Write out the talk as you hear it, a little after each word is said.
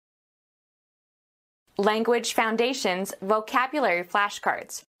Language Foundations Vocabulary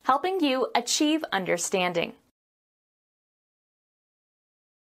Flashcards, helping you achieve understanding.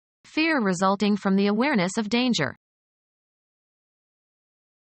 Fear resulting from the awareness of danger.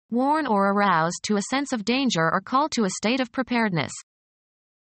 Warn or arouse to a sense of danger or call to a state of preparedness.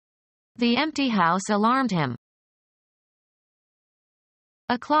 The empty house alarmed him.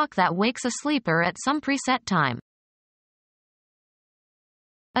 A clock that wakes a sleeper at some preset time.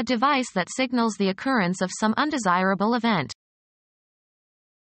 A device that signals the occurrence of some undesirable event.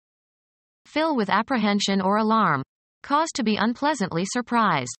 Fill with apprehension or alarm. Cause to be unpleasantly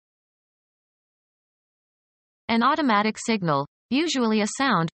surprised. An automatic signal, usually a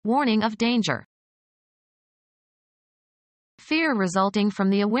sound, warning of danger. Fear resulting from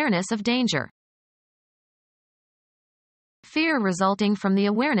the awareness of danger. Fear resulting from the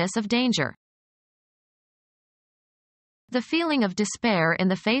awareness of danger. The feeling of despair in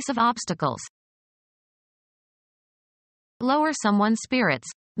the face of obstacles. Lower someone's spirits,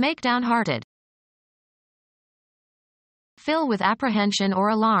 make downhearted. Fill with apprehension or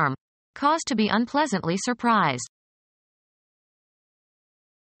alarm. Cause to be unpleasantly surprised.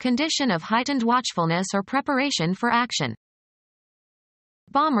 Condition of heightened watchfulness or preparation for action.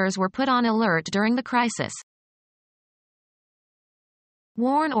 Bombers were put on alert during the crisis.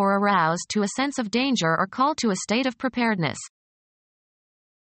 Warn or arouse to a sense of danger or call to a state of preparedness.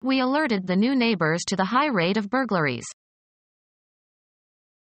 We alerted the new neighbors to the high rate of burglaries.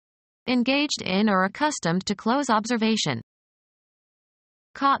 Engaged in or accustomed to close observation.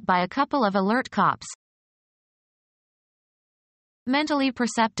 Caught by a couple of alert cops. Mentally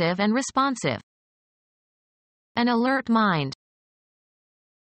perceptive and responsive. An alert mind.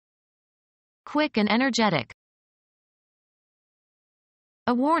 Quick and energetic.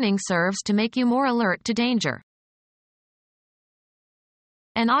 A warning serves to make you more alert to danger.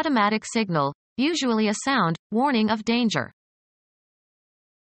 An automatic signal, usually a sound, warning of danger.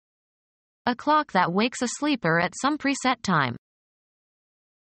 A clock that wakes a sleeper at some preset time.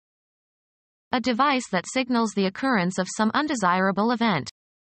 A device that signals the occurrence of some undesirable event.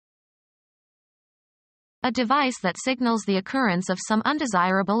 A device that signals the occurrence of some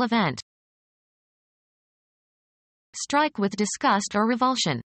undesirable event. Strike with disgust or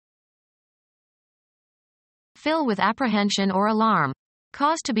revulsion. Fill with apprehension or alarm.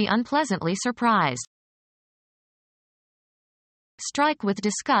 Cause to be unpleasantly surprised. Strike with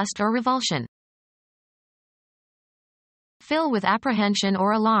disgust or revulsion. Fill with apprehension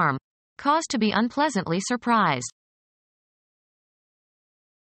or alarm. Cause to be unpleasantly surprised.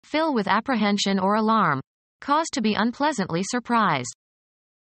 Fill with apprehension or alarm. Cause to be unpleasantly surprised.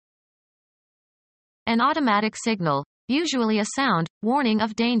 An automatic signal, usually a sound, warning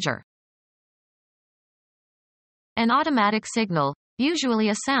of danger. An automatic signal, usually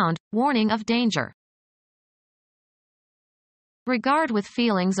a sound, warning of danger. Regard with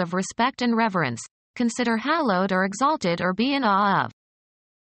feelings of respect and reverence. Consider hallowed or exalted or be in awe of.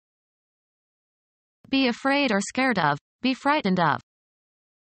 Be afraid or scared of, be frightened of.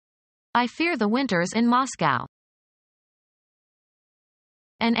 I fear the winters in Moscow.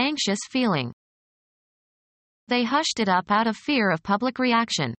 An anxious feeling. They hushed it up out of fear of public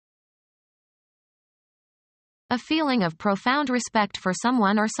reaction. A feeling of profound respect for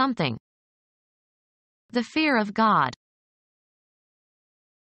someone or something. The fear of God.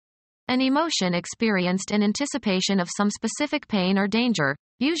 An emotion experienced in anticipation of some specific pain or danger,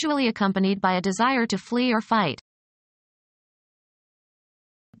 usually accompanied by a desire to flee or fight.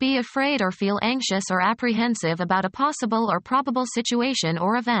 Be afraid or feel anxious or apprehensive about a possible or probable situation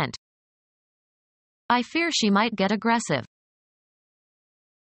or event. I fear she might get aggressive.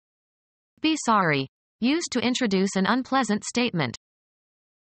 Be sorry. Used to introduce an unpleasant statement.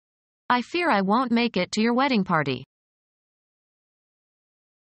 I fear I won't make it to your wedding party.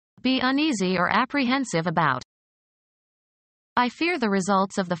 Be uneasy or apprehensive about. I fear the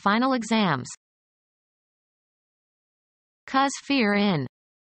results of the final exams. Cause fear in.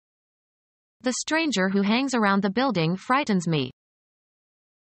 The stranger who hangs around the building frightens me.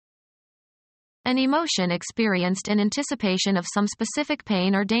 An emotion experienced in anticipation of some specific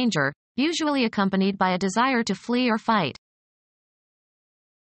pain or danger, usually accompanied by a desire to flee or fight.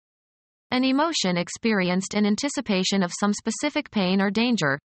 An emotion experienced in anticipation of some specific pain or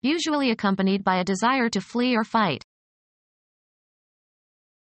danger, usually accompanied by a desire to flee or fight.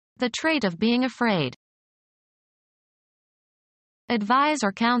 The trait of being afraid. Advise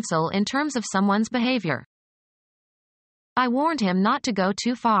or counsel in terms of someone's behavior. I warned him not to go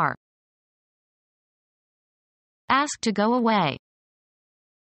too far. Ask to go away.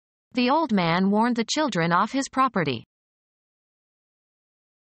 The old man warned the children off his property.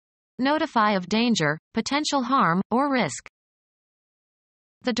 Notify of danger, potential harm, or risk.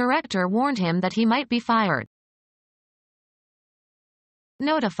 The director warned him that he might be fired.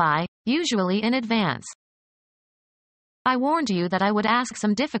 Notify, usually in advance. I warned you that I would ask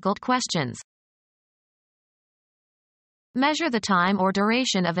some difficult questions. Measure the time or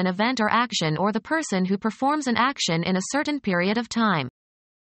duration of an event or action or the person who performs an action in a certain period of time.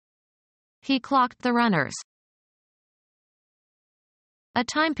 He clocked the runners. A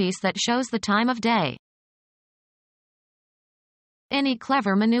timepiece that shows the time of day. Any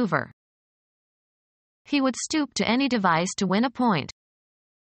clever maneuver. He would stoop to any device to win a point.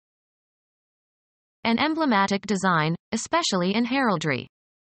 An emblematic design, especially in heraldry.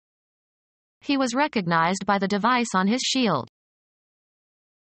 He was recognized by the device on his shield.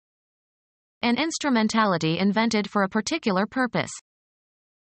 An instrumentality invented for a particular purpose.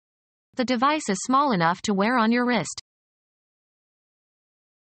 The device is small enough to wear on your wrist.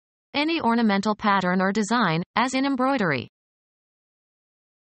 Any ornamental pattern or design, as in embroidery.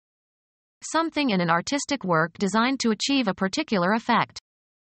 Something in an artistic work designed to achieve a particular effect.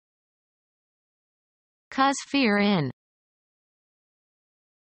 Cause fear in.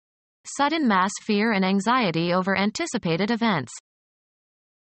 Sudden mass fear and anxiety over anticipated events.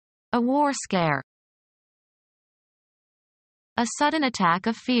 A war scare. A sudden attack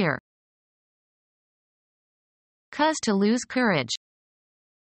of fear. Cause to lose courage.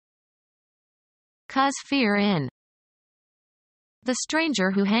 Cause fear in. The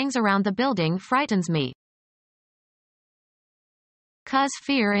stranger who hangs around the building frightens me. Cause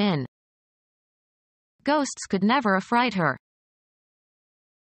fear in. Ghosts could never affright her.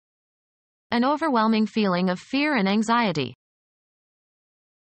 An overwhelming feeling of fear and anxiety.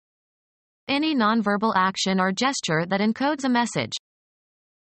 Any nonverbal action or gesture that encodes a message.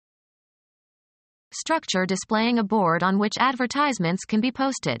 Structure displaying a board on which advertisements can be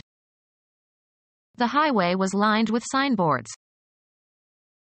posted. The highway was lined with signboards.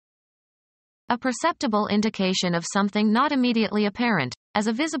 A perceptible indication of something not immediately apparent, as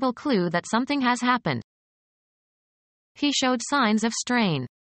a visible clue that something has happened. He showed signs of strain.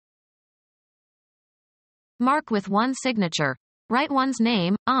 Mark with one's signature. Write one's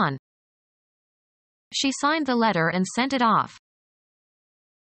name, on. She signed the letter and sent it off.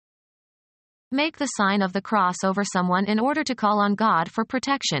 Make the sign of the cross over someone in order to call on God for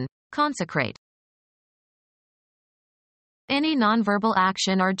protection. Consecrate. Any nonverbal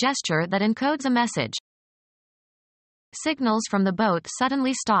action or gesture that encodes a message. Signals from the boat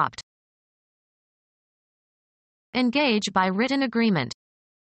suddenly stopped. Engage by written agreement.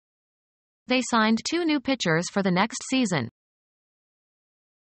 They signed 2 new pitchers for the next season.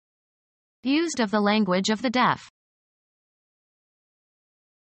 Used of the language of the deaf.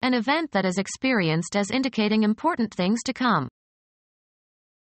 An event that is experienced as indicating important things to come.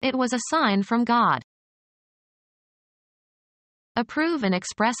 It was a sign from God. Approve and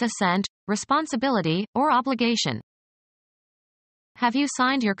express assent, responsibility, or obligation. Have you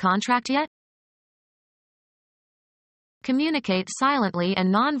signed your contract yet? Communicate silently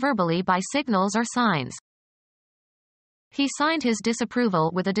and non-verbally by signals or signs. He signed his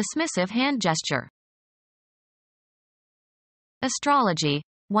disapproval with a dismissive hand gesture. Astrology,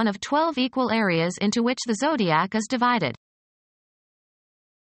 one of 12 equal areas into which the zodiac is divided.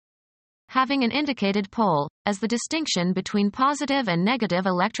 Having an indicated pole, as the distinction between positive and negative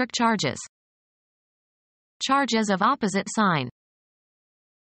electric charges. Charges of opposite sign.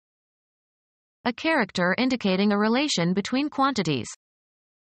 A character indicating a relation between quantities.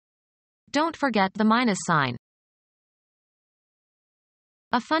 Don't forget the minus sign.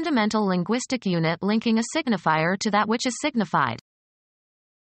 A fundamental linguistic unit linking a signifier to that which is signified.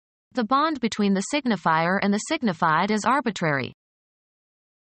 The bond between the signifier and the signified is arbitrary.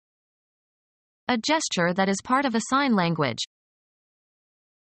 A gesture that is part of a sign language.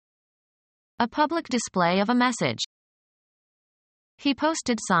 A public display of a message. He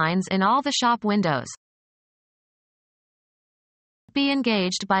posted signs in all the shop windows. Be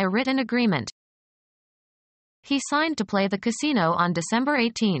engaged by a written agreement. He signed to play the casino on December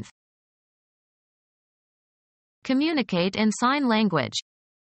 18th. Communicate in sign language.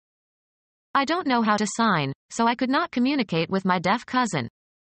 I don't know how to sign, so I could not communicate with my deaf cousin.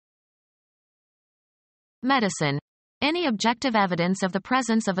 Medicine. Any objective evidence of the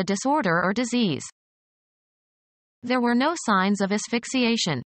presence of a disorder or disease. There were no signs of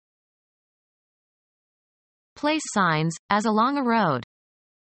asphyxiation. Place signs, as along a road.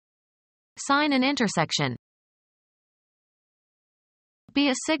 Sign an intersection. Be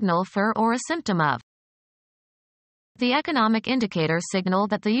a signal for or a symptom of. The economic indicators signal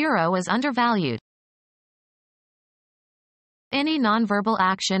that the euro is undervalued. Any nonverbal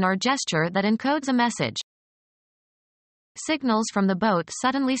action or gesture that encodes a message. Signals from the boat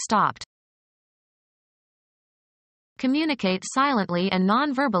suddenly stopped. Communicate silently and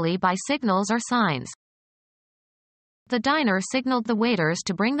non-verbally by signals or signs. The diner signaled the waiters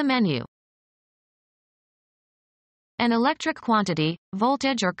to bring the menu. An electric quantity,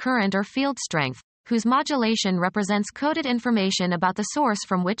 voltage or current or field strength, whose modulation represents coded information about the source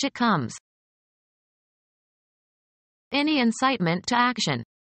from which it comes. Any incitement to action.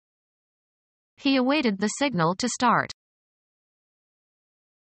 He awaited the signal to start.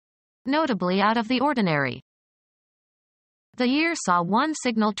 Notably out of the ordinary. The year saw one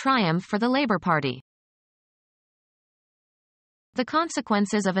signal triumph for the Labour Party. The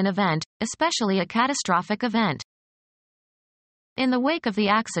consequences of an event, especially a catastrophic event. In the wake of the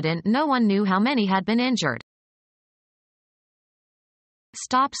accident, no one knew how many had been injured.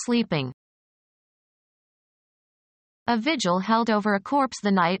 Stop sleeping. A vigil held over a corpse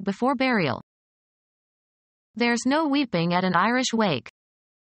the night before burial. There's no weeping at an Irish wake.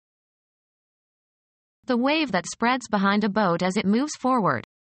 The wave that spreads behind a boat as it moves forward.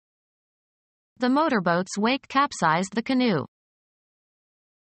 The motorboat's wake capsized the canoe.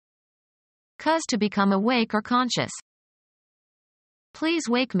 Cause to become awake or conscious. Please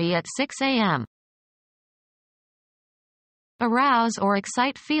wake me at 6 a.m. Arouse or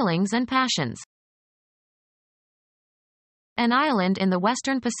excite feelings and passions. An island in the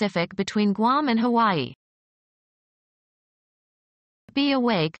western Pacific between Guam and Hawaii. Be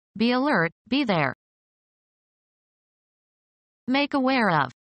awake, be alert, be there. Make aware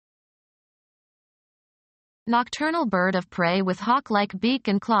of. Nocturnal bird of prey with hawk-like beak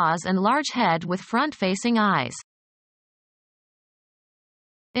and claws and large head with front-facing eyes.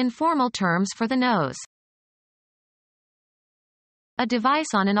 Informal terms for the nose. A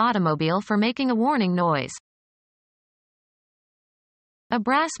device on an automobile for making a warning noise. A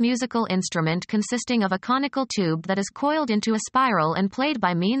brass musical instrument consisting of a conical tube that is coiled into a spiral and played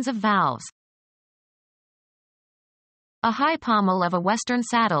by means of valves. A high pommel of a western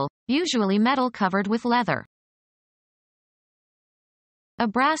saddle, usually metal covered with leather. A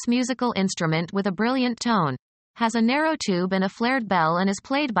brass musical instrument with a brilliant tone, has a narrow tube and a flared bell and is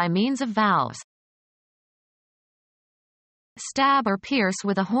played by means of valves. Stab or pierce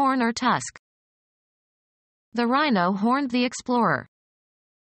with a horn or tusk. The rhino horned the explorer.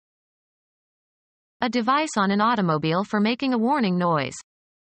 A device on an automobile for making a warning noise.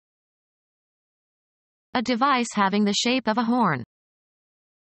 A device having the shape of a horn.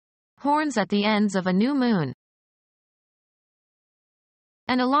 Horns at the ends of a new moon.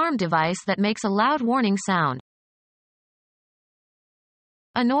 An alarm device that makes a loud warning sound.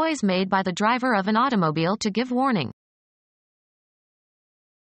 A noise made by the driver of an automobile to give warning.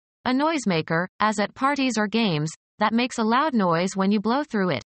 A noisemaker, as at parties or games, that makes a loud noise when you blow through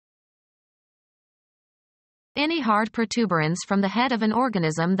it. Any hard protuberance from the head of an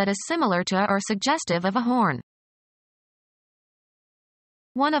organism that is similar to or suggestive of a horn.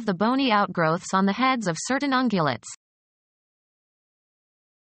 One of the bony outgrowths on the heads of certain ungulates.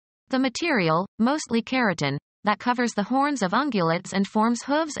 The material, mostly keratin, that covers the horns of ungulates and forms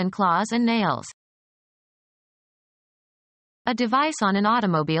hooves and claws and nails. A device on an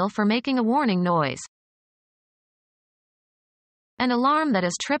automobile for making a warning noise. An alarm that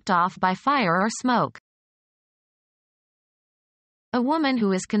is tripped off by fire or smoke. A woman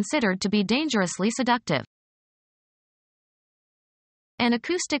who is considered to be dangerously seductive. An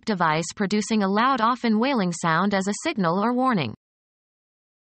acoustic device producing a loud, often wailing sound as a signal or warning.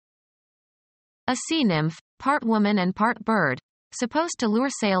 A sea nymph, part woman and part bird, supposed to lure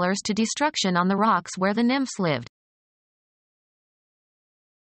sailors to destruction on the rocks where the nymphs lived.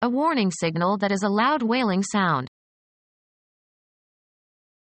 A warning signal that is a loud wailing sound.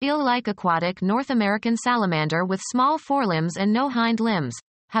 Eel-like aquatic North American salamander with small forelimbs and no hind limbs,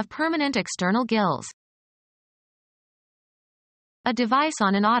 have permanent external gills. A device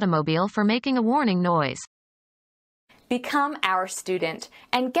on an automobile for making a warning noise. Become our student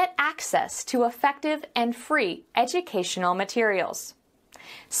and get access to effective and free educational materials.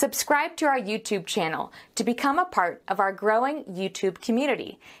 Subscribe to our YouTube channel to become a part of our growing YouTube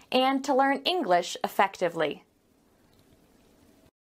community and to learn English effectively.